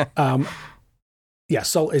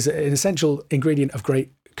 Salt is an essential ingredient of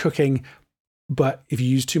great cooking, but if you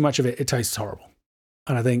use too much of it, it tastes horrible.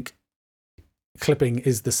 And I think clipping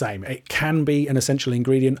is the same. It can be an essential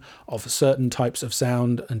ingredient of certain types of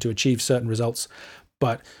sound and to achieve certain results,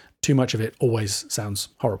 but too much of it always sounds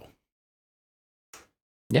horrible.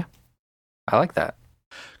 Yeah, I like that.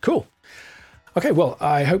 Cool. Okay, well,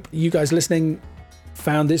 I hope you guys listening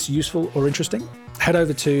found this useful or interesting. Head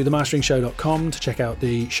over to themasteringshow.com to check out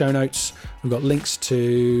the show notes. We've got links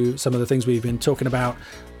to some of the things we've been talking about,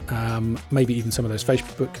 maybe even some of those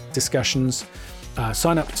Facebook discussions.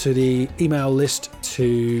 Sign up to the email list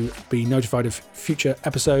to be notified of future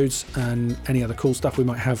episodes and any other cool stuff we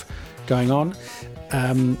might have going on.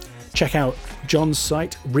 Check out John's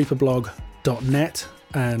site, reaperblog.net.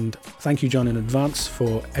 And thank you, John, in advance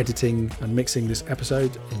for editing and mixing this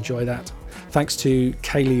episode. Enjoy that. Thanks to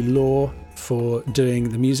Kaylee Law for doing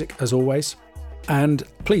the music, as always. And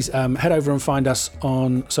please head over and find us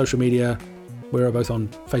on social media. We're both on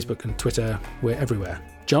Facebook and Twitter. We're everywhere.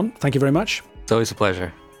 John, thank you very much. It's always a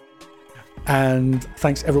pleasure. And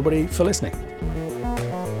thanks, everybody, for listening.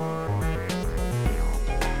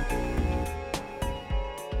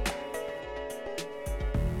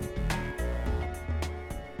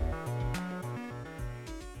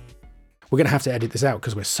 We're going to have to edit this out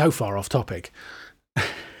because we're so far off topic.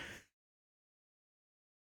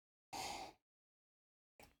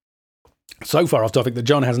 So far off topic that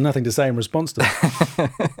John has nothing to say in response to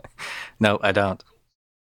that. No, I don't.